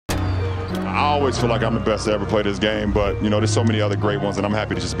I always feel like I'm the best to ever play this game, but, you know, there's so many other great ones, and I'm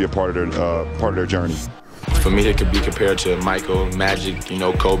happy to just be a part of their journey. For me, it could be compared to Michael, Magic, you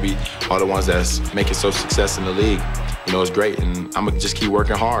know, Kobe, all the ones that's making so success in the league. You know, it's great, and I'm going to just keep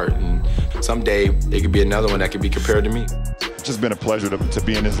working hard. And someday, it could be another one that could be compared to me. It's just been a pleasure to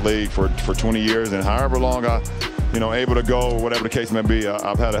be in this league for 20 years, and however long I, you know, able to go, whatever the case may be,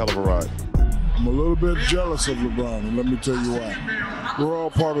 I've had a hell of a ride. I'm a little bit jealous of LeBron, and let me tell you why. We're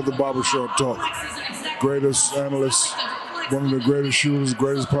all part of the barbershop talk. Greatest analyst, one of the greatest shooters,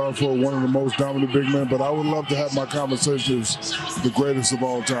 greatest power forward, one of the most dominant big men, but I would love to have my conversations the greatest of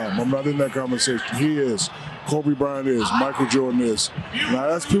all time. I'm not in that conversation. He is. Kobe Bryant is. Michael Jordan is. And I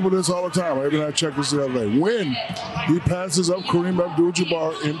ask people this all the time. I even checked this the other day. When he passes up Kareem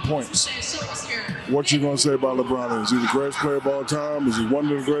Abdul-Jabbar in points, what you going to say about LeBron? Is he the greatest player of all time? Is he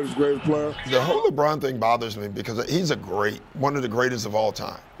one of the greatest players? The whole LeBron thing bothers me because he's one of the greatest of all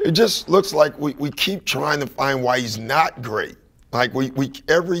time. It just looks like we keep trying to find why he's not great. Like we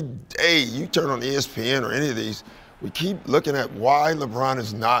every day you turn on ESPN or any of these, we keep looking at why LeBron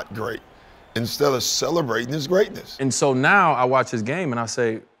is not great instead of celebrating his greatness. And so now I watch his game and I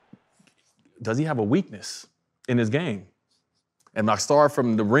say, does he have a weakness in his game? And I start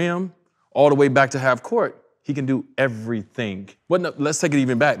from the rim all the way back to half court. He can do everything. Well, no, let's take it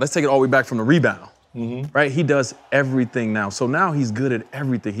even back. Let's take it all the way back from the rebound, right? He does everything now. So now he's good at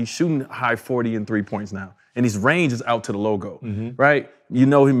everything. He's shooting high 40 and 3 points now. And his range is out to the logo, right? You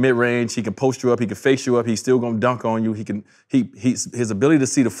know him mid-range, he can post you up, he can face you up, he's still gonna dunk on you. His ability to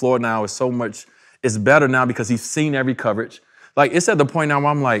see the floor now is so much, it's better now because he's seen every coverage. Like, it's at the point now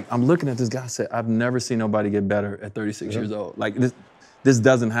where I'm looking at this guy, I said, I've never seen nobody get better at 36 years old. Like, this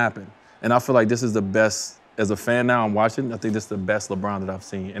doesn't happen. And I feel like this is the best, as a fan now, I'm watching, I think this is the best LeBron that I've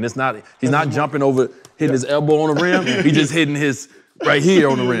seen. And he's not jumping over, hitting his elbow on the rim, he's just hitting his right here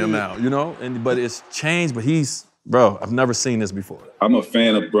on the rim now, you know? But it's changed, but bro, I've never seen this before. I'm a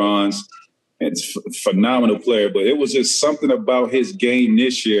fan of Bron's. It's a phenomenal player, but it was just something about his game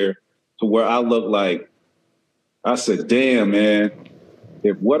this year to where I look like, I said, damn, man,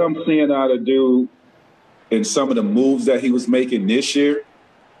 if what I'm seeing out of dude and some of the moves that he was making this year,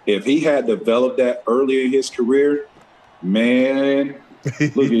 if he had developed that earlier in his career, man,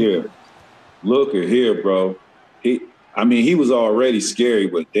 look at here. Look at here, bro. He was already scary,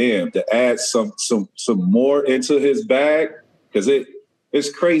 but damn, to add some more into his bag, because it's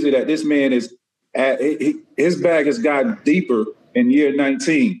crazy that this man his bag has gotten deeper in year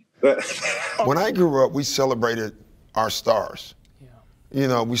 19. When I grew up, we celebrated our stars. Yeah. You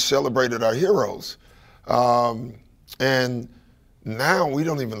know, we celebrated our heroes. And now we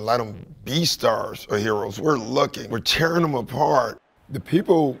don't even let them be stars or heroes. We're tearing them apart. The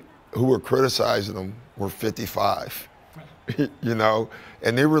people who were criticizing them were 55. You know,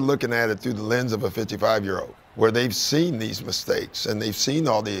 and they were looking at it through the lens of a 55-year-old, where they've seen these mistakes and they've seen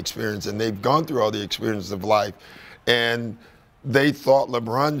all the experience and they've gone through all the experiences of life. And they thought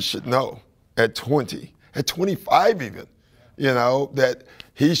LeBron should know at 20, at 25 even, you know, that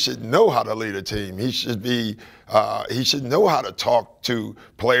he should know how to lead a team. He should know how to talk to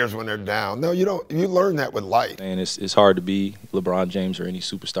players when they're down. No, you don't. You learn that with life. And it's hard to be LeBron James or any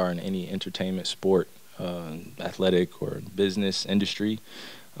superstar in any entertainment sport. Athletic or business industry,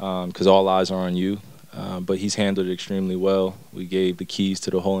 because all eyes are on you. But he's handled it extremely well. We gave the keys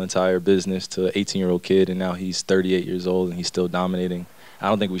to the whole entire business to an 18-year-old kid, and now he's 38 years old and he's still dominating. I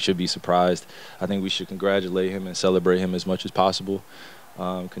don't think we should be surprised. I think we should congratulate him and celebrate him as much as possible.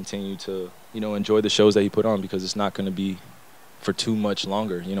 Continue to, enjoy the shows that he put on, because it's not going to be for too much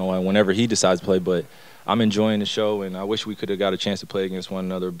longer, whenever he decides to play. But I'm enjoying the show, and I wish we could have got a chance to play against one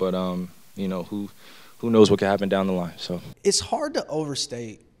another. But, who knows what could happen down the line. So it's hard to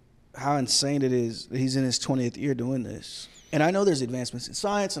overstate how insane it is that he's in his 20th year doing this. And I know there's advancements in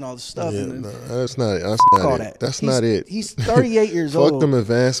science and all this stuff. Yeah, and no, that's not it. That's not it. He's 38 years old. Fuck them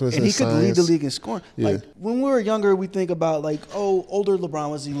advancements in science. And he could lead the league in scoring. Yeah. Like, when we were younger, we think about, older LeBron,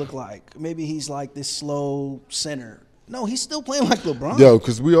 what does he look like? Maybe he's like this slow center. No, he's still playing like LeBron. Yo,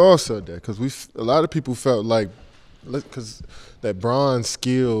 because we all said that. Because a lot of people felt like, because that Bron's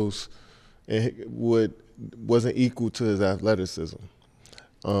skills wasn't equal to his athleticism.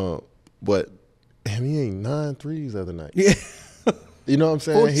 But he ain't 9 threes the other night. Yeah. You know what I'm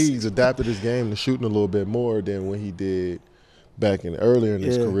saying? He's adapted his game to shooting a little bit more than when he did back earlier in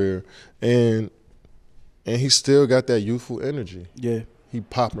his career. And he still got that youthful energy. Yeah. He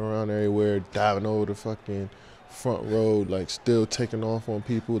popping around everywhere, diving over the fucking front row, still taking off on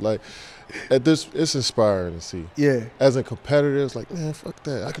people. It's inspiring to see. Yeah. As a competitor, it's like, man, fuck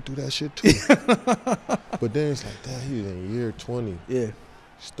that. I could do that shit too. But then it's like, damn, he's in year 20. Yeah.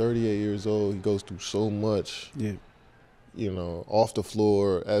 He's 38 years old. He goes through so much, Yeah. you know, off the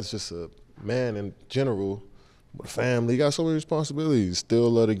floor as just a man in general. With family, he got so many responsibilities. Still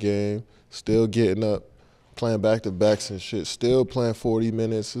love the game, still getting up, playing back-to-backs and shit, still playing 40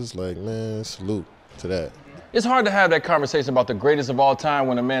 minutes. It's like, man, salute to that. It's hard to have that conversation about the greatest of all time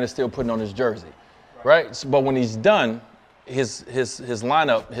when a man is still putting on his jersey, right? But when he's done, his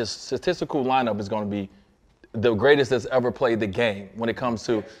lineup, his statistical lineup is going to be the greatest that's ever played the game when it comes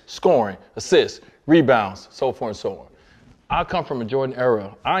to scoring, assists, rebounds, so forth and so on. I come from a Jordan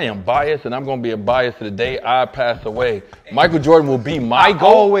era. I am biased, and I'm going to be a bias to the day I pass away. Michael Jordan will be my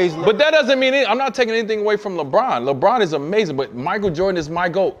GOAT, but that doesn't mean I'm not taking anything away from LeBron. LeBron is amazing, but Michael Jordan is my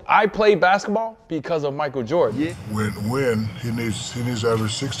GOAT. I play basketball because of Michael Jordan. Yeah. When he needs to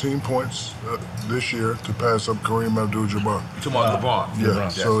average 16 points this year to pass up Kareem Abdul-Jabbar. You talking about LeBron? Yeah.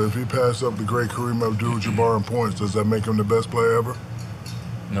 LeBron, So if he passes up the great Kareem Abdul-Jabbar in points, does that make him the best player ever?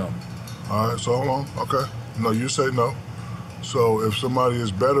 No. All right. So hold on. Okay. No, you say no. So if somebody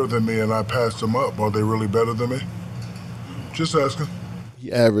is better than me and I pass them up, are they really better than me? Just asking.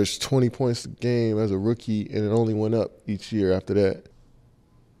 He averaged 20 points a game as a rookie, and it only went up each year after that.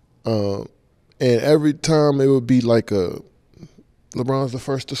 And every time it would be like LeBron's the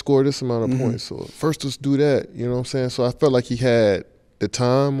first to score this amount of points, so first to do that, you know what I'm saying? So I felt like he had the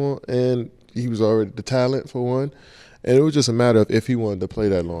time and he was already the talent for one. And it was just a matter of if he wanted to play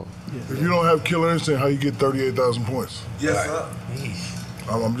that long. If you don't have killer instinct, how you get 38,000 points? Yes, sir.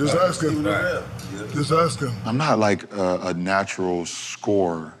 I'm just asking. Just asking. I'm not like a natural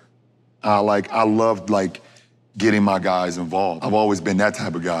scorer. I love getting my guys involved. I've always been that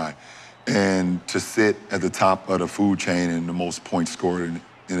type of guy. And to sit at the top of the food chain and the most points scored in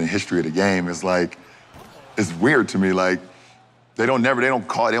the history of the game is like, it's weird to me. Like, they don't ever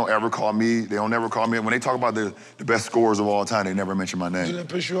call me. They don't never call me. When they talk about the best scorers of all time, they never mention my name. Did it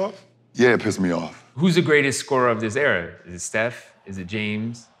piss you off? Yeah, it pissed me off. Who's the greatest scorer of this era? Is it Steph? Is it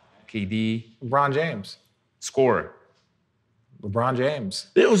James? KD? LeBron James. Scorer. LeBron James.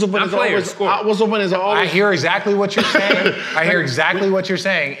 I hear exactly what you're saying. I hear exactly what you're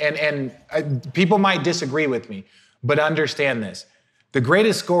saying. And people might disagree with me, but understand this. The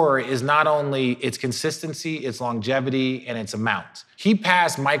greatest scorer is not only its consistency, its longevity, and its amount. He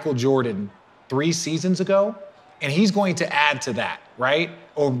passed Michael Jordan 3 seasons ago, and he's going to add to that, right?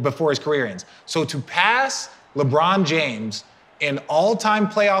 Or before his career ends. So to pass LeBron James in all-time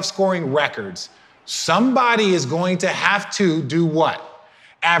playoff scoring records, somebody is going to have to do what?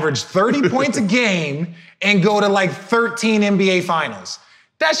 Average 30 points a game and go to like 13 NBA finals.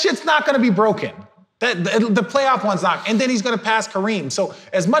 That shit's not gonna be broken. The playoff one's not, and then he's gonna pass Kareem. So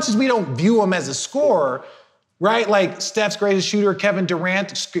as much as we don't view him as a scorer, right? Like Steph's greatest shooter, Kevin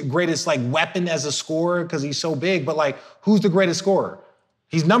Durant, greatest like weapon as a scorer because he's so big, but like who's the greatest scorer?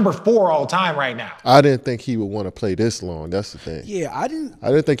 He's number 4 all time right now. I didn't think he would want to play this long. That's the thing. Yeah, I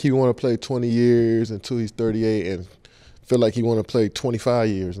didn't think he would want to play 20 years until he's 38 and feel like he want to play 25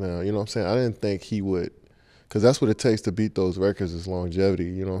 years now. You know what I'm saying? I didn't think he would. Because that's what it takes to beat those records is longevity,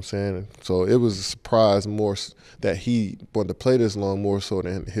 you know what I'm saying? So it was a surprise more that he wanted to play this long more so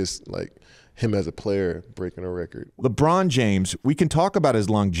than him as a player breaking a record. LeBron James, we can talk about his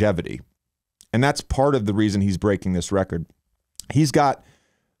longevity, and that's part of the reason he's breaking this record. He's got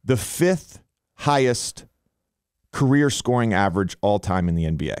the 5th highest career scoring average all time in the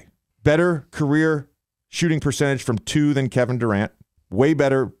NBA. Better career shooting percentage from 2 than Kevin Durant, way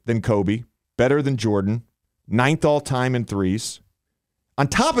better than Kobe, better than Jordan, 9th all time in threes. On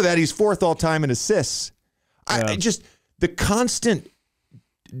top of that, he's 4th all time in assists. Yeah. Just the constant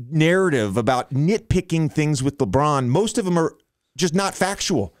narrative about nitpicking things with LeBron, most of them are just not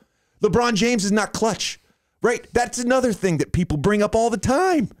factual. LeBron James is not clutch, right? That's another thing that people bring up all the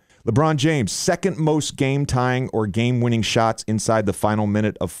time. LeBron James, 2nd most game-tying or game-winning shots inside the final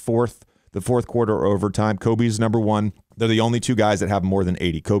minute of the fourth quarter or overtime. Kobe's number 1. They're the only 2 guys that have more than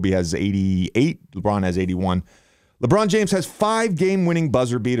 80. Kobe has 88. LeBron has 81. LeBron James has 5 game-winning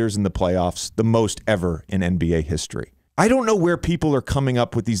buzzer beaters in the playoffs, the most ever in NBA history. I don't know where people are coming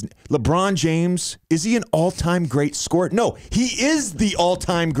up with these. LeBron James, is he an all-time great scorer? No, he is the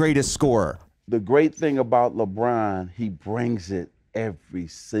all-time greatest scorer. The great thing about LeBron, he brings it every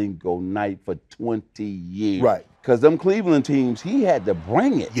single night for 20 years. Right. Because them Cleveland teams, he had to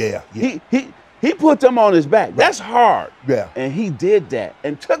bring it. Yeah. He put them on his back. Right. That's hard. Yeah. And he did that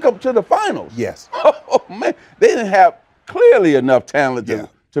and took them to the finals. Yes. Oh, man. They didn't have clearly enough talent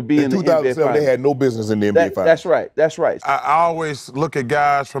to be in the NBA 2007, finals. they had no business in the NBA finals. That's right. That's right. I always look at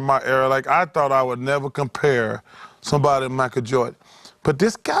guys from my era like I thought I would never compare somebody to Michael Jordan. But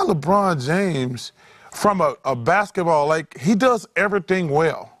this guy, LeBron James, from a basketball, like, he does everything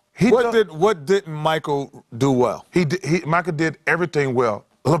well. What didn't Michael do well? Michael did everything well.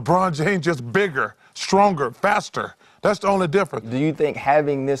 LeBron James just bigger, stronger, faster. That's the only difference. Do you think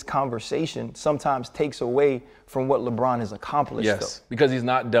having this conversation sometimes takes away from what LeBron has accomplished? Yes, because he's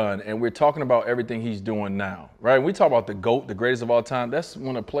not done. And we're talking about everything he's doing now, right? We talk about the GOAT, the greatest of all time. That's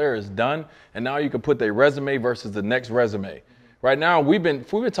when a player is done, and now you can put their resume versus the next resume. Right now, we've been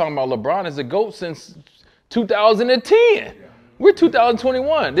talking about LeBron as a GOAT since 2010. We're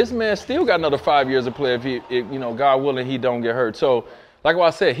 2021. This man still got another 5 years to play if God willing, he don't get hurt. So, like what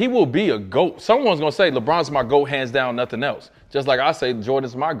I said, he will be a GOAT. Someone's going to say LeBron's my GOAT, hands down, nothing else. Just like I say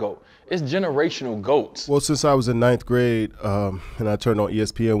Jordan's my GOAT. It's generational GOATs. Well, since I was in 9th grade and I turned on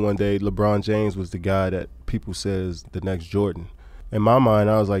ESPN one day, LeBron James was the guy that people said is the next Jordan. In my mind,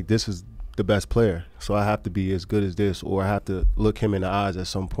 I was like, this is the best player. So I have to be as good as this, or I have to look him in the eyes at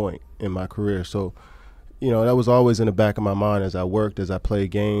some point in my career. So, that was always in the back of my mind as I worked, as I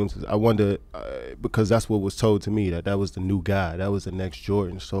played games. I wondered, because that's what was told to me, that was the new guy. That was the next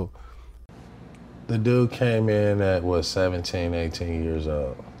Jordan. So the dude came in at, 17, 18 years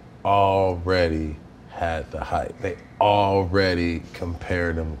old. Already had the hype. They already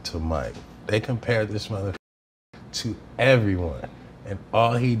compared him to Mike. They compared this motherfucker to everyone. And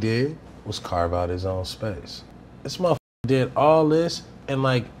all he did was carve out his own space. This motherfucker did all this, and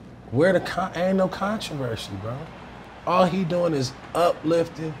ain't no controversy, bro. All he doing is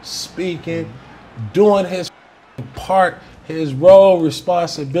uplifting, speaking, doing his part, his role,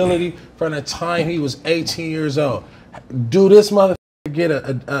 responsibility from the time he was 18 years old. Do this motherfucker get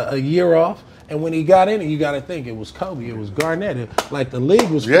a year off? And when he got in it, you got to think it was Kobe, it was Garnett, the league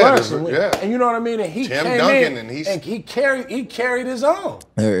was flourishing. And you know what I mean? And he Tim came Duncan, in and he carried his own.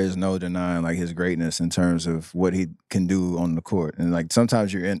 There is no denying his greatness in terms of what he can do on the court. And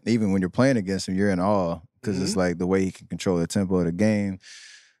sometimes even when you're playing against him, you're in awe because it's the way he can control the tempo of the game,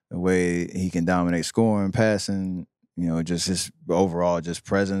 the way he can dominate scoring, passing, just his overall just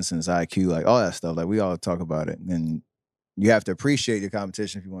presence and his IQ, all that stuff. We all talk about it. And you have to appreciate your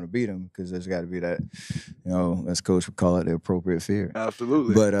competition if you want to beat them, because there's got to be that, as Coach would call it, the appropriate fear.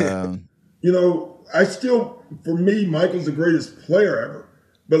 Absolutely. But, for me, Michael's the greatest player ever,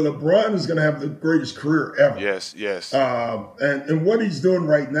 but LeBron is going to have the greatest career ever. Yes, yes. And what he's doing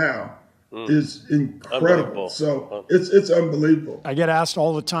right now is incredible. So it's unbelievable. I get asked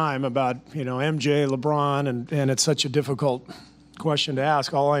all the time about, MJ, LeBron, and it's such a difficult question to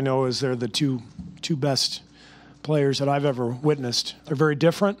ask. All I know is they're the two best players that I've ever witnessed. They're very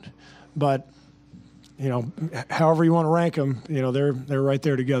different, but however you want to rank them, they're right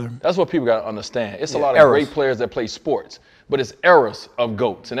there together. That's what people got to understand. It's a lot of great players that play sports, but it's eras of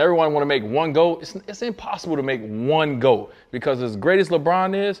GOATs, and everyone want to make one GOAT. It's impossible to make one GOAT, because as great as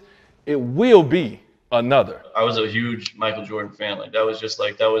LeBron is, it will be another. I was a huge Michael Jordan fan. That was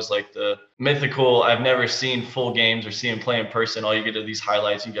the mythical. I've never seen full games or seen him play in person. All you get are these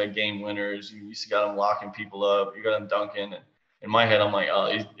highlights. You got game winners. You used to got him locking people up. You got him dunking. And in my head, I'm like,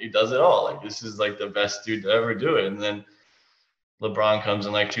 oh, he does it all. This is the best dude to ever do it. And then LeBron comes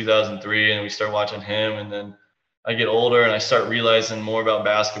in 2003, and we start watching him. And then I get older and I start realizing more about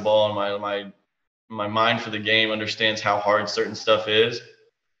basketball, and my mind for the game understands how hard certain stuff is.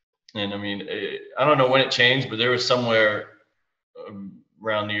 And I don't know when it changed, but there was somewhere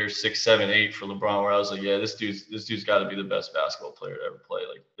around the year 6, 7, 8 for LeBron where I was like, yeah, this dude's got to be the best basketball player to ever play.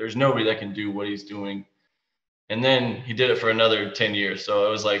 There's nobody that can do what he's doing. And then he did it for another 10 years. So it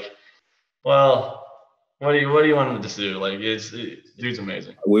was well, what do you want him to do? Dude's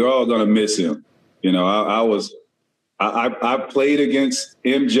amazing. We're all gonna miss him. I played against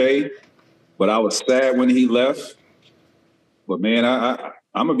MJ, but I was sad when he left. But man,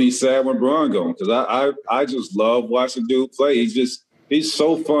 I'm gonna be sad when Bron goes, because I just love watching dude play. He's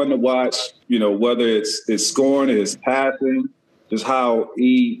so fun to watch. Whether it's his scoring, his passing, just how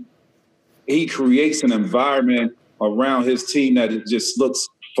he creates an environment around his team that it just looks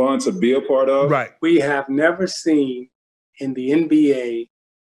fun to be a part of. Right. We have never seen in the NBA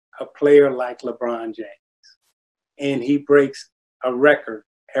a player like LeBron James, and he breaks a record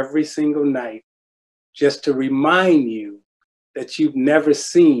every single night just to remind you that you've never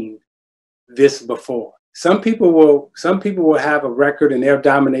seen this before. Some people will have a record and they'll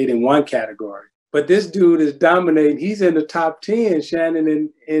dominate in one category, but this dude is dominating. He's in the top 10,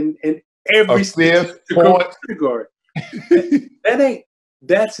 Shannon, in every single category.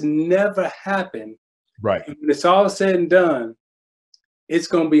 That's never happened. Right. When it's all said and done, it's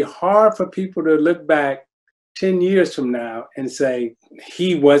going to be hard for people to look back 10 years from now and say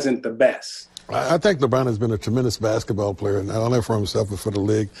he wasn't the best. I think LeBron has been a tremendous basketball player, not only for himself but for the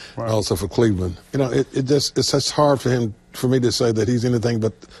league, and also for Cleveland. You know, it's just hard for me to say that he's anything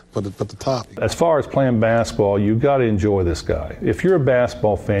but the top. As far as playing basketball, you got to enjoy this guy. If you're a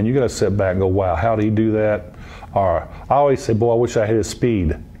basketball fan, you got to sit back and go, "Wow, how did he do that?" Or I always say, "Boy, I wish I had his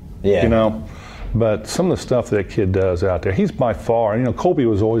speed." Yeah. You know. But some of the stuff that kid does out there, he's by far. You know, Kobe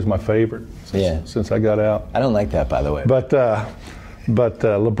was always my favorite. Since I got out. I don't like that, by the way. But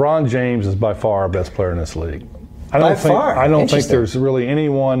LeBron James is by far our best player in this league. I don't think there's really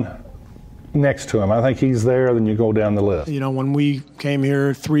anyone next to him. I think he's there, then you go down the list. You know, when we came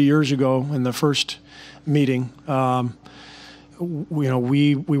here 3 years ago in the first meeting,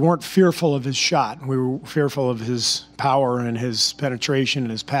 we weren't fearful of his shot. We were fearful of his power and his penetration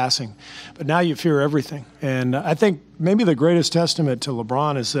and his passing. But now you fear everything. And I think maybe the greatest testament to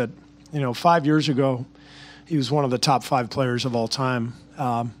LeBron is that, 5 years ago, he was one of the top 5 players of all time.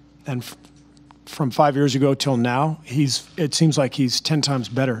 From 5 years ago till now, it seems like he's 10 times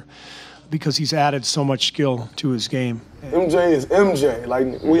better because he's added so much skill to his game. MJ is MJ.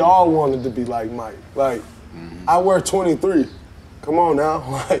 Like, we all wanted to be like Mike. Like, I wear 23. Come on now.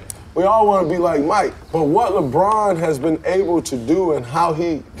 Like, we all want to be like Mike. But what LeBron has been able to do and how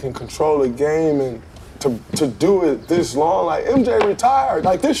he can control a game and to do it this long, like, MJ retired.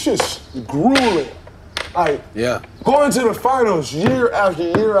 Like, this shit's grueling. Like, going to the finals year after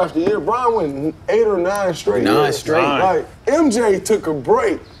year after year. Bron went 8 or 9 straight years. 9 straight. Like, MJ took a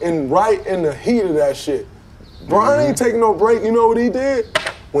break right in the heat of that shit. Bron ain't taking no break. You know what he did?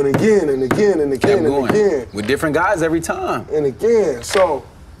 Went again and again and again and again. With different guys every time. And again. So,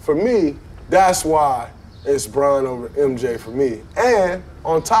 for me, that's why it's Bron over MJ for me. And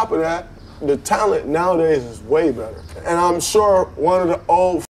on top of that, the talent nowadays is way better. And I'm sure one of the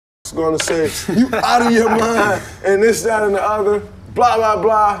old going to say, you out of your mind, and this, that, and the other, blah, blah,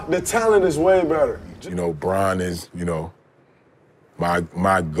 blah. The talent is way better. You know, Bron is,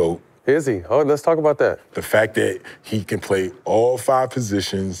 my GOAT. Is he? Oh, let's talk about that. The fact that he can play all 5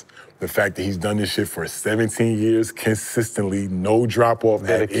 positions, the fact that he's done this shit for 17 years consistently, no drop off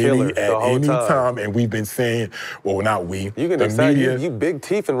at any time. And we've been saying, well, not we. You can decide you big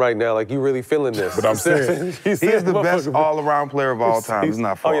teething right now, like you really feeling this. But I'm saying he is the best all-around player of all time. It's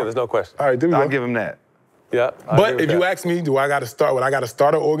not far. Oh yeah, there's no question. All right, I'll give him that. Yeah. But if you ask me, I got to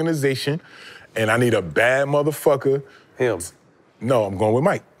start an organization, and I need a bad motherfucker. Him. No, I'm going with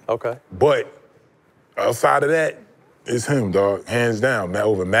Mike. Okay. But outside of that, it's him, dog. Hands down.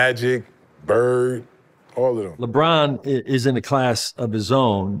 Over Magic, Bird, all of them. LeBron is in a class of his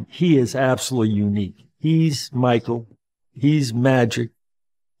own. He is absolutely unique. He's Michael. He's Magic.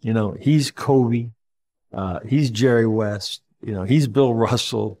 He's Kobe. He's Jerry West. He's Bill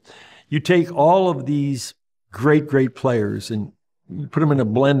Russell. You take all of these great players and you put them in a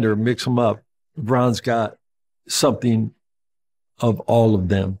blender, mix them up. LeBron's got something of all of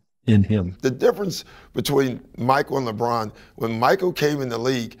them in him. The difference between Michael and LeBron, when Michael came in the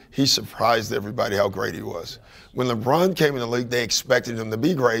league, he surprised everybody how great he was. When LeBron came in the league, they expected him to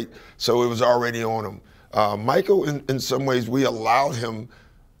be great, so it was already on him. Michael, in some ways, we allowed him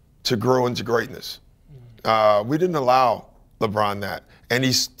to grow into greatness. We didn't allow LeBron that, and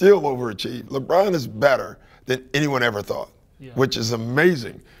he still overachieved. LeBron is better than anyone ever thought, which is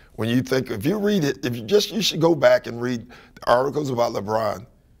amazing. When you think, if you read it, you should go back and read the articles about LeBron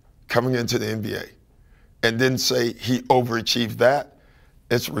coming into the NBA and then say he overachieved that,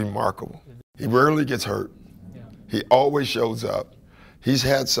 it's remarkable. He rarely gets hurt. He always shows up. He's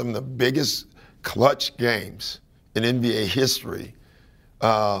had some of the biggest clutch games in NBA history,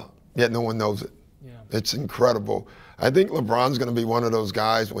 yet no one knows it. It's incredible. I think LeBron's going to be one of those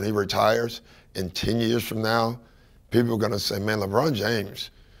guys when he retires in 10 years from now, people are going to say, man, LeBron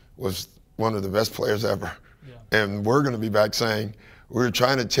James was one of the best players ever. And we're going to be back saying, we were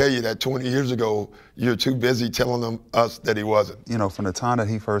trying to tell you that 20 years ago, you're too busy telling us that he wasn't. From the time that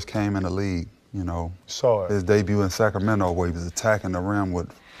he first came in the league, his debut in Sacramento where he was attacking the rim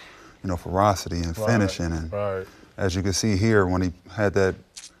with, ferocity and finishing. And as you can see here, when he had that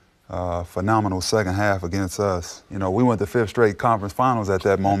phenomenal second half against us, we went to 5th straight conference finals at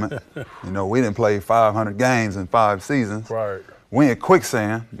that moment. We didn't play 500 games in 5 seasons. We in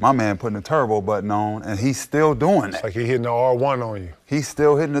quicksand, my man putting the turbo button on, and he's still doing that. It's like he hitting the R1 on you. He's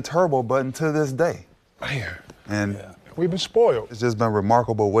still hitting the turbo button to this day. Man. And we've been spoiled. It's just been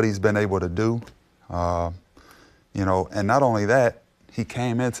remarkable what he's been able to do. And not only that, he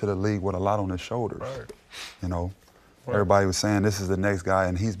came into the league with a lot on his shoulders. Everybody was saying this is the next guy,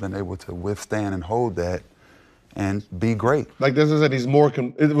 and he's been able to withstand and hold that and be great. Like this is that he's more,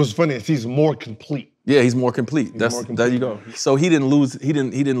 it was funny, he's more complete. Yeah, he's more complete. There you go. So he didn't lose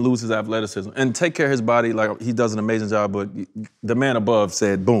his athleticism. And take care of his body, like he does an amazing job, but the man above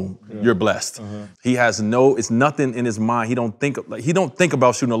said, boom, you're blessed. He has it's nothing in his mind. He don't think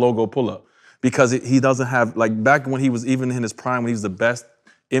about shooting a logo pull-up because he doesn't have, like back when he was even in his prime, when he was the best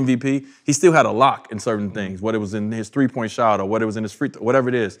MVP, he still had a lock in certain things, whether it was in his three-point shot or whether it was in his free throw, whatever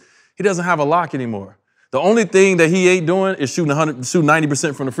it is. He doesn't have a lock anymore. The only thing that he ain't doing is shooting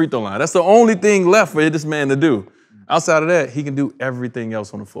 90% from the free throw line. That's the only thing left for this man to do. Outside of that, he can do everything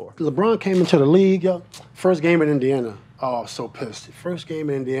else on the floor. LeBron came into the league, yo. First game in Indiana. Oh, I was so pissed. First game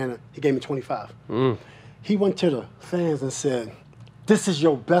in Indiana, he gave me 25. He went to the fans and said, "This is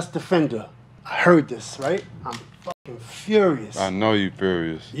your best defender." I heard this, right? I'm fucking furious. I know you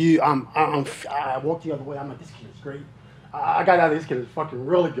furious. I walked the other way. I'm like, this kid is great. I got out of this kid is fucking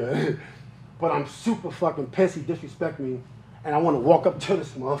really good. But I'm super fucking pissed he disrespect me, and I want to walk up to this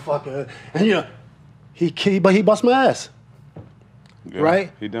motherfucker, and but he bust my ass,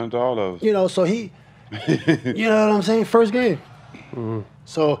 right? He done to all of us. So he, you know what I'm saying? First game.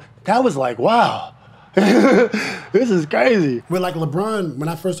 So that was like, wow, this is crazy. But like LeBron, when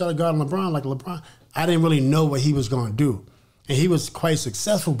I first started guarding LeBron, I didn't really know what he was going to do, and he was quite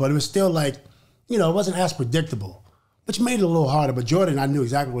successful, but it was still like, it wasn't as predictable, which made it a little harder. But Jordan, I knew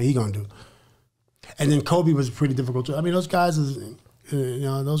exactly what he going to do. And then Kobe was pretty difficult too. I mean, those guys are.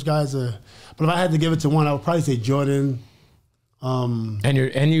 But if I had to give it to one, I would probably say Jordan. And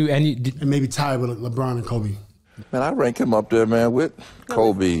maybe tie with LeBron and Kobe. Man, I rank him up there, man, with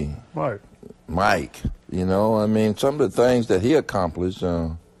Kobe, Mike. I mean, some of the things that he accomplished,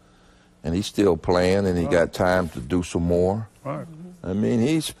 and he's still playing, and he got time to do some more. Right. I mean,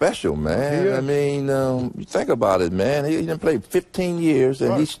 he's special, man. I mean, you think about it, man. He done played 15 years,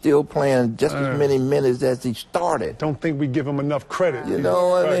 and he's still playing just as many minutes as he started. Don't think we give him enough credit. I mean,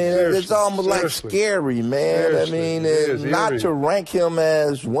 it's almost like scary, man. I mean, not to rank him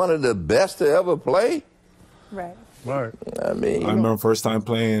as one of the best to ever play. Right. I mean, I remember first time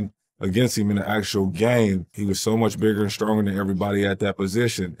playing against him in the actual game. He was so much bigger and stronger than everybody at that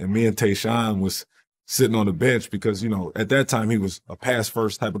position. And me and Tayshaun was sitting on the bench because, at that time he was a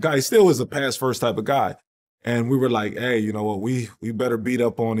pass-first type of guy. He still is a pass-first type of guy. And we were like, hey, you know what, we better beat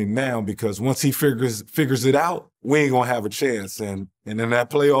up on him now because once he figures it out, we ain't going to have a chance. And in that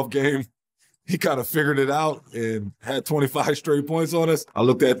playoff game, he kind of figured it out and had 25 straight points on us. I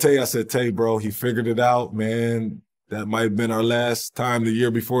looked at Tay, I said, Tay, bro, he figured it out, man. That might have been our last time the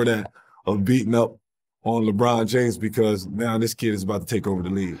year before that of beating up on LeBron James because now this kid is about to take over the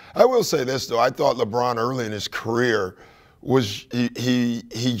league. I will say this, though. I thought LeBron early in his career was he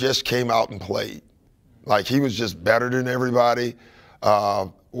just came out and played. Like, he was just better than everybody.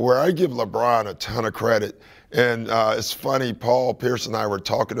 Where I give LeBron a ton of credit, and it's funny, Paul Pierce and I were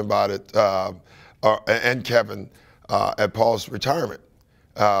talking about it, and Kevin, at Paul's retirement,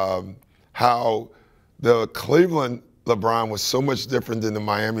 how the Cleveland LeBron was so much different than the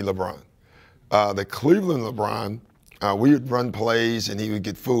Miami LeBron. The Cleveland LeBron, we would run plays and he would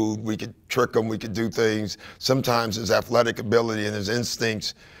get food. We could trick him. We could do things. Sometimes his athletic ability and his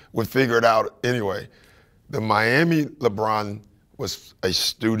instincts would figure it out anyway. The Miami LeBron was a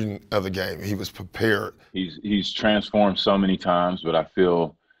student of the game. He was prepared. He's transformed so many times, but I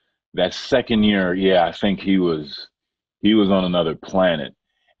feel that second year, I think he was on another planet.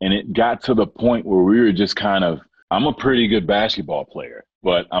 And it got to the point where we were just I'm a pretty good basketball player.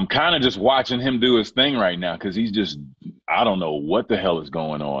 But I'm kind of just watching him do his thing right now because he's just, I don't know what the hell is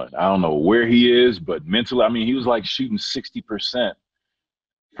going on. I don't know where he is, but mentally, I mean, he was like shooting 60%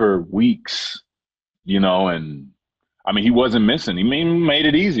 for weeks, and I mean, he wasn't missing. He made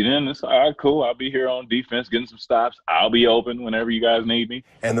it easy. Then it's all right, cool. I'll be here on defense, getting some stops. I'll be open whenever you guys need me.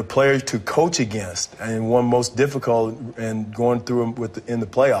 And the player to coach against, and one most difficult and going through him in the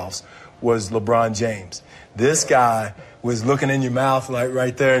playoffs was LeBron James. This guy was looking in your mouth like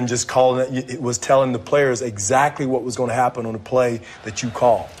right there and just was telling the players exactly what was going to happen on the play that you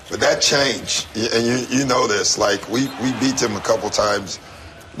called. But that changed, and you know this. Like, we beat him a couple times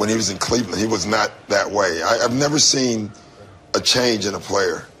when he was in Cleveland. He was not that way. I've never seen a change in a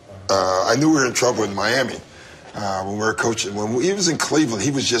player. I knew we were in trouble in Miami when we were coaching. When he was in Cleveland,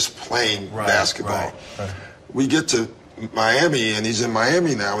 he was just playing basketball. Right. We get to Miami, and he's in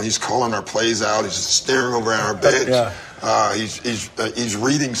Miami now, and he's calling our plays out. He's just staring over at our bench. He's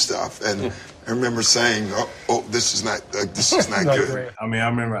reading stuff, and I remember saying, "Oh, this is not good." Great. I mean, I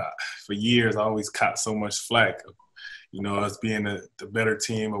remember for years I always caught so much flack, us being the better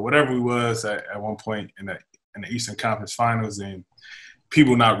team or whatever we was at one point in the Eastern Conference Finals, and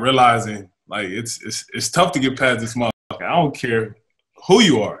people not realizing like it's tough to get past this motherfucker. I don't care who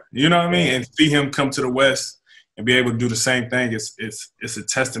you are. You know what I mean? And see him come to the West and be able to do the same thing. It's a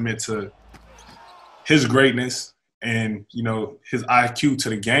testament to his greatness and, you know, his IQ to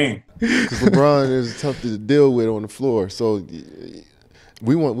the game. Because LeBron is tough to deal with on the floor. So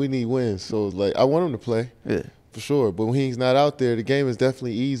we need wins. So, like, I want him to play. Yeah. For sure. But when he's not out there, the game is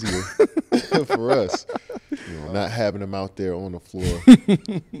definitely easier for us. You know, not having him out there on the floor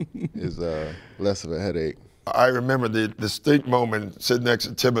is less of a headache. I remember the distinct moment sitting next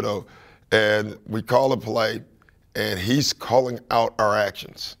to Thibodeau, and we call a play, and he's calling out our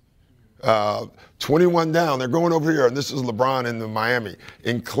actions. 21 down, they're going over here, and this is LeBron in Miami.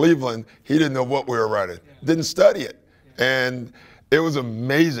 In Cleveland, he didn't know what we were running, didn't study it. And it was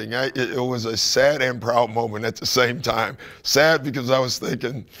amazing. It was a sad and proud moment at the same time. Sad because I was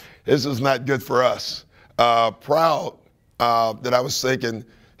thinking, this is not good for us. Proud that I was thinking,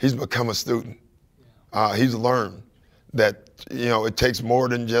 he's become a student. He's learned that, you know, it takes more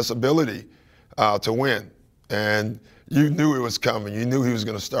than just ability to win. And you knew it was coming. You knew he was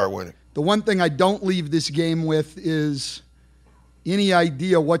going to start winning. The one thing I don't leave this game with is any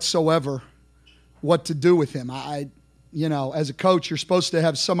idea whatsoever what to do with him. You know, as a coach, you're supposed to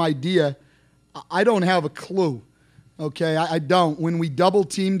have some idea. I don't have a clue, okay? I don't. When we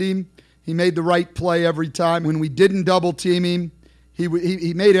double-teamed him, he made the right play every time. When we didn't double-team him,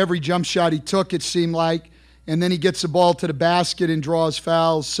 he made every jump shot he took, it seemed like, and then he gets the ball to the basket and draws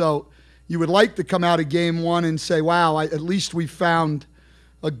fouls. So you would like to come out of game one and say, wow, at least we found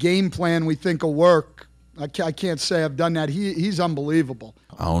a game plan we think will work. I can't say I've done that. He's unbelievable.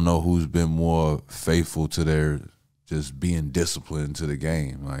 I don't know who's been more faithful to their just being disciplined to the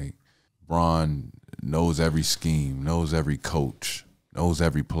game. Like, Bron knows every scheme, knows every coach, knows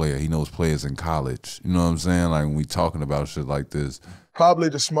every player. He knows players in college. You know what I'm saying? Like, when we talking about shit like this. Probably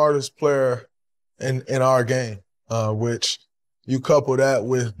the smartest player in our game, which you couple that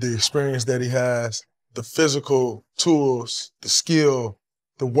with the experience that he has, the physical tools, the skill,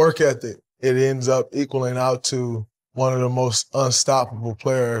 the work ethic, it ends up equaling out to one of the most unstoppable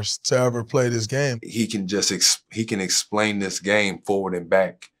players to ever play this game. He can just he can explain this game forward and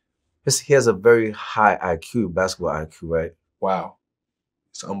back. He has a very high IQ, basketball IQ, right? Wow.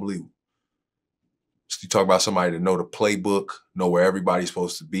 It's unbelievable. You talk about somebody to know the playbook, know where everybody's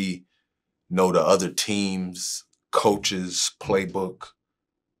supposed to be, know the other teams, coaches, playbook,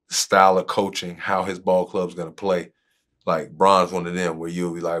 style of coaching, how his ball club's going to play. Like, Bron's one of them where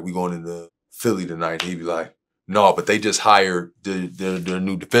you'll be like, we going into Philly tonight. And he'd be like, no, but they just hired their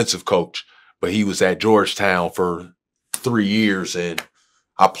new defensive coach. But he was at Georgetown for 3 years, and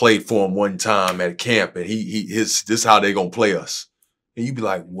I played for him one time at camp, and this is how they gonna play us. And you'd be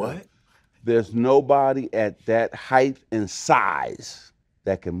like, what? There's nobody at that height and size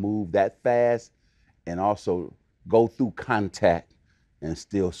that can move that fast and also go through contact and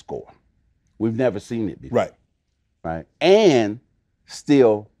still score. We've never seen it before. Right. Right. And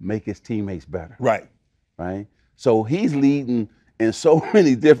still make his teammates better. Right. Right. So he's leading in so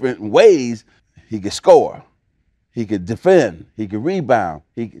many different ways. He can score. He can defend. He can rebound.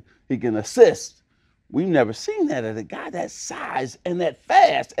 He can assist. We've never seen that at a guy that size and that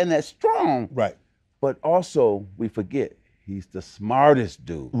fast and that strong. Right. But also, we forget, he's the smartest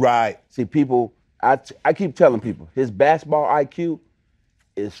dude. Right. See, people, I keep telling people, his basketball IQ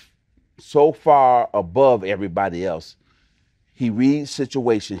is so far above everybody else. He reads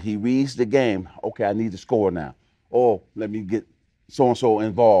situations. He reads the game. Okay, I need to score now. Or let me get so-and-so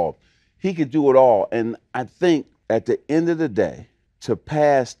involved. He could do it all. And I think at the end of the day, to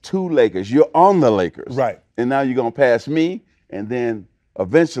pass two Lakers, you're on the Lakers. Right. And now you're going to pass me, and then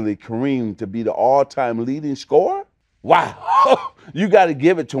eventually Kareem to be the all-time leading scorer? Wow. You got to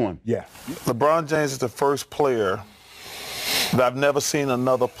give it to him. Yeah. LeBron James is the first player that I've never seen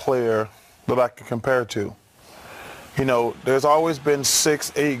another player that I can compare to. You know, there's always been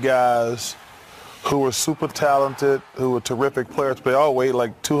 6, 8 guys who were super talented, who were terrific players, but they all weighed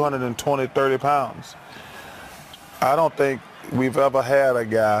like 220, 30 pounds. I don't think we've ever had a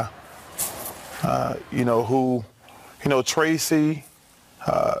guy, Tracy,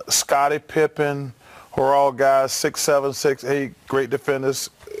 Scottie Pippen, who are all guys 6'7", 6'8", great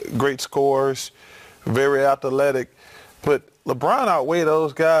defenders, great scorers, very athletic. But LeBron outweighed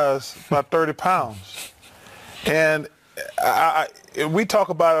those guys by 30 pounds. And we talk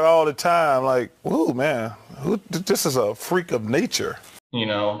about it all the time, like, whoa, man, this is a freak of nature. You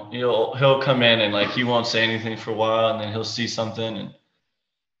know, he'll come in and, like, he won't say anything for a while, and then he'll see something, and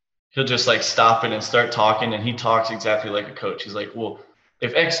he'll just, like, stop it and start talking, and he talks exactly like a coach. He's like, well,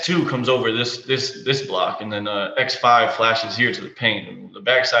 if X2 comes over this block, and then X5 flashes here to the paint, and the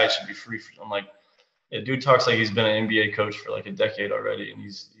backside should be free. I'm like, Yeah, dude talks like he's been an NBA coach for like a decade already, and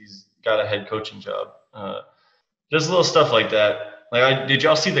he's got a head coaching job. Just little stuff like that. Like, did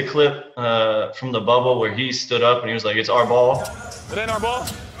y'all see the clip from the bubble where he stood up and he was like, "It's our ball." It ain't our ball.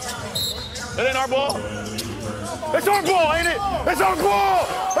 It ain't our ball. It's our ball, ain't it? It's our ball.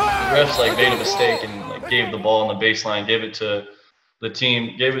 The refs like made a mistake and like gave the ball on the baseline, gave it to the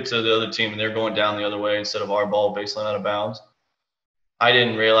team, gave it to the other team, and they're going down the other way instead of our ball baseline out of bounds. I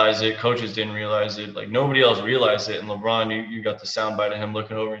didn't realize it. Coaches didn't realize it. Like, nobody else realized it. And LeBron, you got the soundbite of him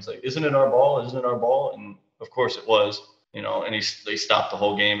looking over. And he's like, "Isn't it our ball? Isn't it our ball?" And of course it was. You know, and they stopped the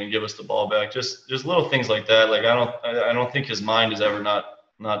whole game and give us the ball back. Just little things like that. Like, I don't think his mind is ever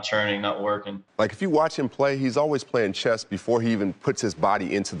not churning, not working. Like, if you watch him play, he's always playing chess before he even puts his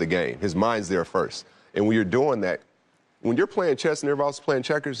body into the game. His mind's there first. And when you're doing that, when you're playing chess and everybody else is playing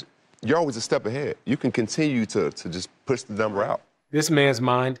checkers, you're always a step ahead. You can continue to just push the number out. This man's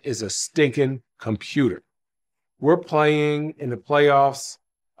mind is a stinking computer. We're playing in the playoffs,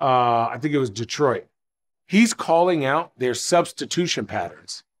 I think it was Detroit. He's calling out their substitution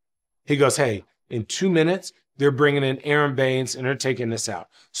patterns. He goes, "Hey, in 2 minutes, they're bringing in Aaron Baines and they're taking this out.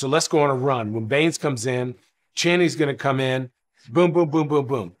 So let's go on a run. When Baines comes in, Chaney's going to come in, boom, boom, boom, boom,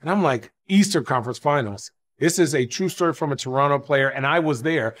 boom." And I'm like, Eastern Conference Finals. This is a true story from a Toronto player, and I was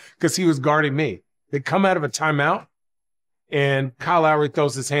there because he was guarding me. They come out of a timeout, and Kyle Lowry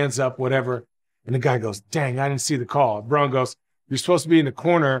throws his hands up, whatever, and the guy goes, "Dang, I didn't see the call." Brown goes, "You're supposed to be in the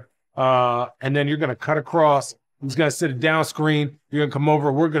corner, and then you're going to cut across. He's going to sit a down screen. You're going to come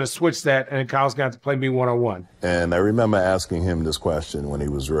over. We're going to switch that, and then Kyle's going to have to play me one-on-one." And I remember asking him this question when he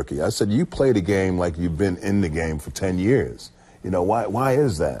was rookie. I said, "You play the game like you've been in the game for 10 years. You know, why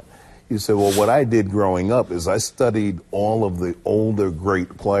is that?" He said, "Well, what I did growing up is I studied all of the older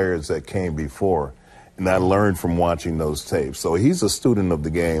great players that came before, and I learned from watching those tapes." So he's a student of the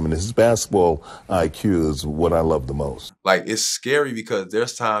game, and his basketball IQ is what I love the most. Like, it's scary because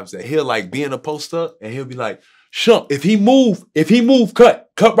there's times that he'll like be in a post up and he'll be like, "Shump, if he move, cut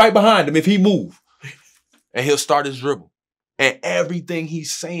right behind him if he move." And he'll start his dribble. And everything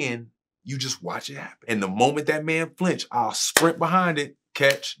he's saying, you just watch it happen. And the moment that man flinch, I'll sprint behind it,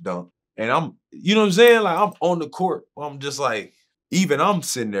 catch, dunk. And I'm, you know what I'm saying? Like, I'm on the court. I'm just like, even I'm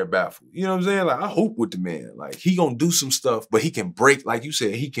sitting there baffled. You know what I'm saying? Like, I hoop with the man. Like, he gonna do some stuff, but he can break, like you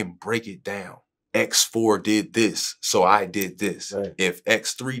said, he can break it down. X4 did this, so I did this. Right. If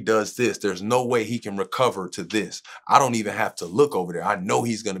X3 does this, there's no way he can recover to this. I don't even have to look over there. I know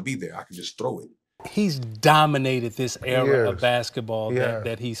he's gonna be there. I can just throw it. He's dominated this era of basketball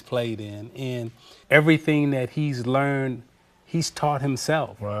that he's played in. And everything that he's learned, he's taught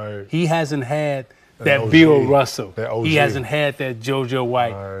himself. Right. He hasn't had that Bill Russell. He hasn't had that JoJo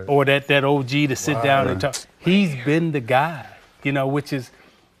White or that OG to sit down and talk. He's been the guy, you know, which is,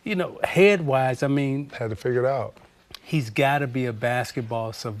 you know, head-wise, I mean. Had to figure it out. He's got to be a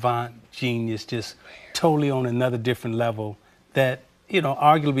basketball savant, genius, just totally on another different level that, you know,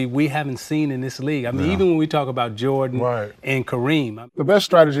 arguably we haven't seen in this league. I mean, even when we talk about Jordan and Kareem. The best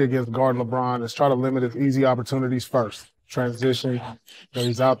strategy against guarding LeBron is try to limit his easy opportunities first. Transition, when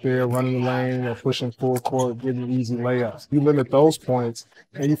he's out there running the lane or pushing full court, getting easy layups. You limit those points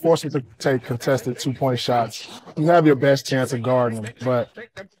and you force him to take contested 2-point shots. You have your best chance of guarding him, but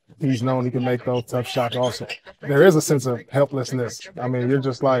he's known he can make those tough shots also. There is a sense of helplessness. I mean, you're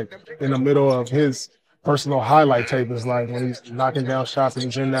just like in the middle of his personal highlight tape is like when he's knocking down shots and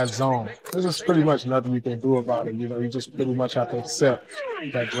he's in that zone. There's just pretty much nothing you can do about it. You know, you just pretty much have to accept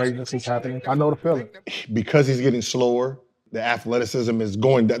that greatness is happening. I know the feeling. Because he's getting slower, the athleticism is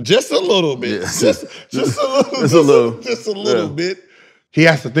going down just a little bit. Yeah. Just a little bit. He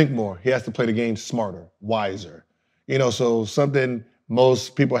has to think more. He has to play the game smarter, wiser. You know, so something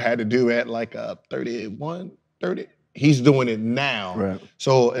most people had to do at like 31, 30. He's doing it now. Right.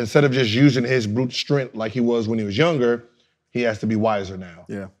 So instead of just using his brute strength like he was when he was younger, he has to be wiser now.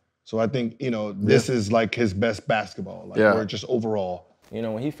 Yeah. So I think, you know, this is like his best basketball. Like or just overall. You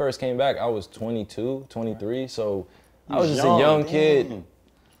know, when he first came back, I was 22, 23. So I was just a young kid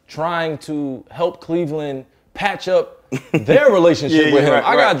trying to help Cleveland patch up their relationship with him.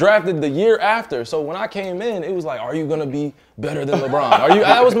 I got drafted the year after. So when I came in, it was like, are you going to be better than LeBron?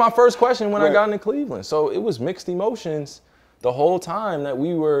 That was my first question when I got into Cleveland. So it was mixed emotions the whole time that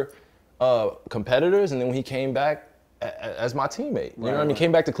we were competitors. And then when he came back as my teammate, you know what I mean?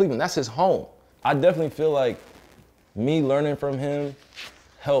 Came back to Cleveland. That's his home. I definitely feel like me learning from him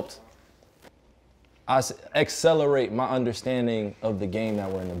helped accelerate my understanding of the game that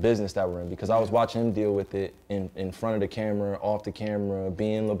we're in, the business that we're in, because I was watching him deal with it in front of the camera, off the camera,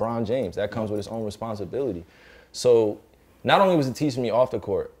 being LeBron James. That comes with its own responsibility. So Not only was he teaching me off the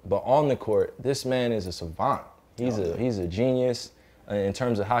court, but on the court, this man is a savant. He's a genius in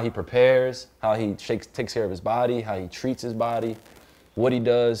terms of how he prepares, how he takes care of his body, how he treats his body, what he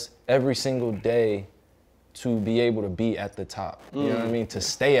does every single day to be able to be at the top. You know what I mean? To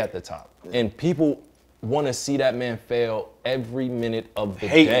stay at the top. And people want to see that man fail every minute of the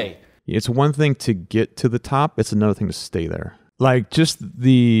day. It's one thing to get to the top, it's another thing to stay there. Like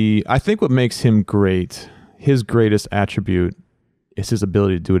I think what makes him great, his greatest attribute is his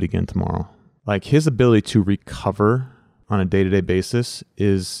ability to do it again tomorrow. Like his ability to recover on a day-to-day basis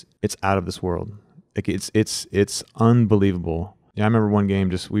it's out of this world. Like it's unbelievable. Yeah, I remember one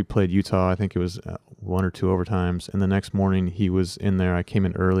game, we played Utah, I think it was 1 or 2 overtimes, and the next morning he was in there. I came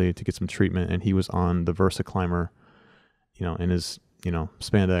in early to get some treatment, and he was on the Versa climber, in his,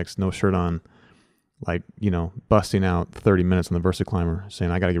 spandex, no shirt on, like, busting out 30 minutes on the Versa climber,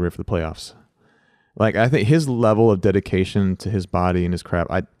 saying, I got to get ready for the playoffs. Like, I think his level of dedication to his body and his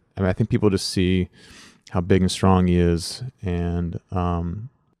craft, I think people just see how big and strong he is, and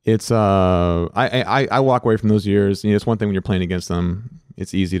it's I walk away from those years. It's one thing when you're playing against them,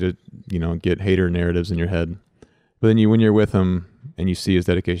 it's easy to get hater narratives in your head, but then when you're with him and you see his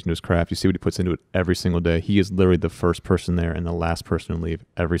dedication to his craft, you see what he puts into it every single day. He is literally the first person there and the last person to leave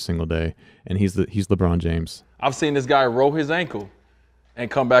every single day, and he's LeBron James. I've seen this guy roll his ankle and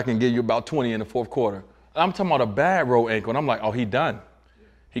come back and give you about 20 in the fourth quarter. I'm talking about a bad roll ankle, and I'm like, oh, he done.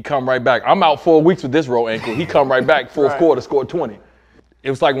 He come right back. I'm out 4 weeks with this roll ankle. He come right back, fourth quarter, scored 20. It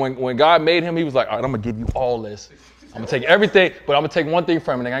was like when God made him, he was like, all right, I'm going to give you all this. I'm going to take everything, but I'm going to take one thing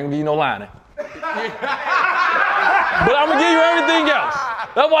from it. I ain't going to give you no lining. But I'm going to give you everything else.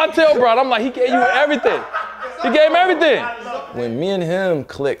 That's why I tell Bron, I'm like, he gave you everything. He gave him everything. When me and him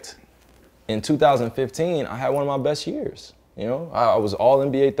clicked in 2015, I had one of my best years. I was all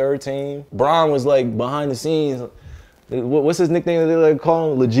NBA third team. Bron was like behind the scenes. What's his nickname that they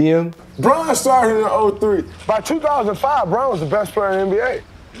call him? LeGM? Bron started in 03. By 2005, Bron was the best player in the NBA.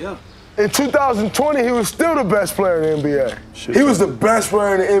 Yeah. In 2020, he was still the best player in the NBA. He was the best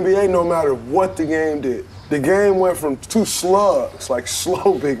player in the NBA no matter what the game did. The game went from 2 slugs, like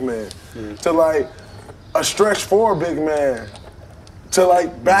slow big man, to like a stretch 4 big man, to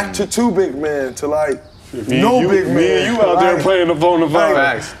like back to 2 big man, to like big man. You out there playing the phone.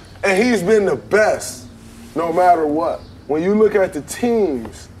 Facts. And he's been the best no matter what. When you look at the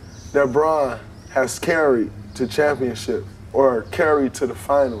teams that Bron has carried to championship or carried to the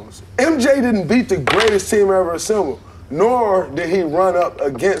finals, MJ didn't beat the greatest team ever assembled, nor did he run up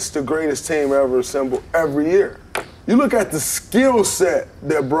against the greatest team ever assembled every year. You look at the skill set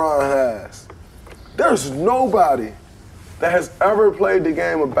that Bron has. There's nobody that has ever played the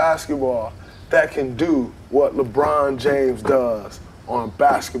game of basketball that can do what LeBron James does on a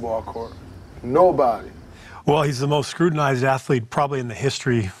basketball court. Nobody. Well, he's the most scrutinized athlete probably in the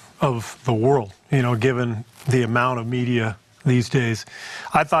history of the world, given the amount of media these days.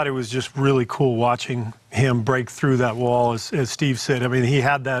 I thought it was just really cool watching him break through that wall, as Steve said. I mean, he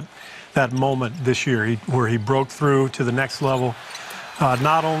had that moment this year where he broke through to the next level,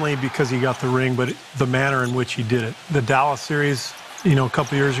 not only because he got the ring, but the manner in which he did it. The Dallas series, a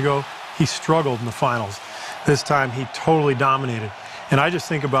couple years ago, he struggled in the finals. This time, he totally dominated. And I just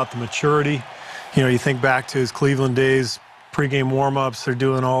think about the maturity. You think back to his Cleveland days, pregame warm-ups, they're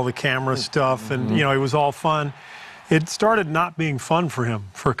doing all the camera stuff, and, it was all fun. It started not being fun for him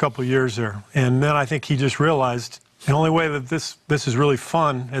for a couple of years there. And then I think he just realized the only way that this is really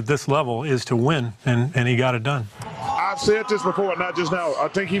fun at this level is to win, and he got it done. I've said this before, not just now. I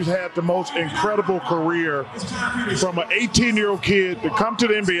think he's had the most incredible career from an 18-year-old kid to come to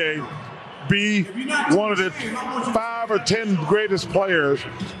the NBA, be one of the 5 or 10 greatest players,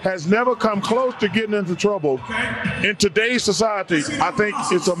 has never come close to getting into trouble. In today's society, I think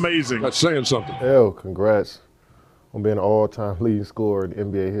it's amazing. That's saying something. Hell, congrats on being an all-time leading scorer in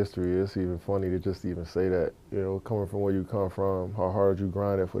NBA history. It's even funny to just even say that, coming from where you come from, how hard you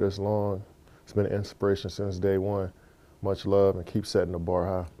grinded for this long. It's been an inspiration since day one. Much love, and keep setting the bar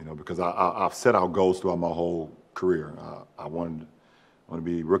high. Because I've set out goals throughout my whole career. I wanted to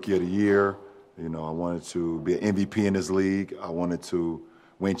be Rookie of the Year. I wanted to be an MVP in this league. I wanted to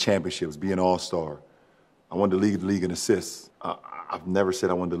win championships, be an all-star. I wanted to lead the league in assists. I've never said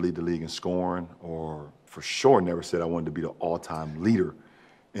I wanted to lead the league in scoring, or for sure never said I wanted to be the all-time leader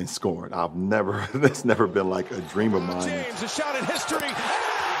in scoring. That's never been like a dream of mine. James, a shot in history.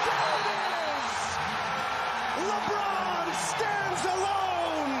 LeBron stands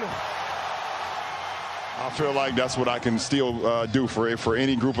alone. I feel like that's what I can still do for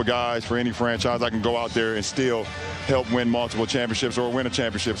any group of guys, for any franchise. I can go out there and still help win multiple championships or win a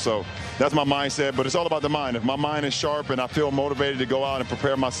championship. So that's my mindset, but it's all about the mind. If my mind is sharp and I feel motivated to go out and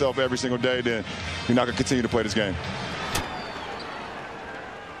prepare myself every single day, then you're not going to continue to play this game.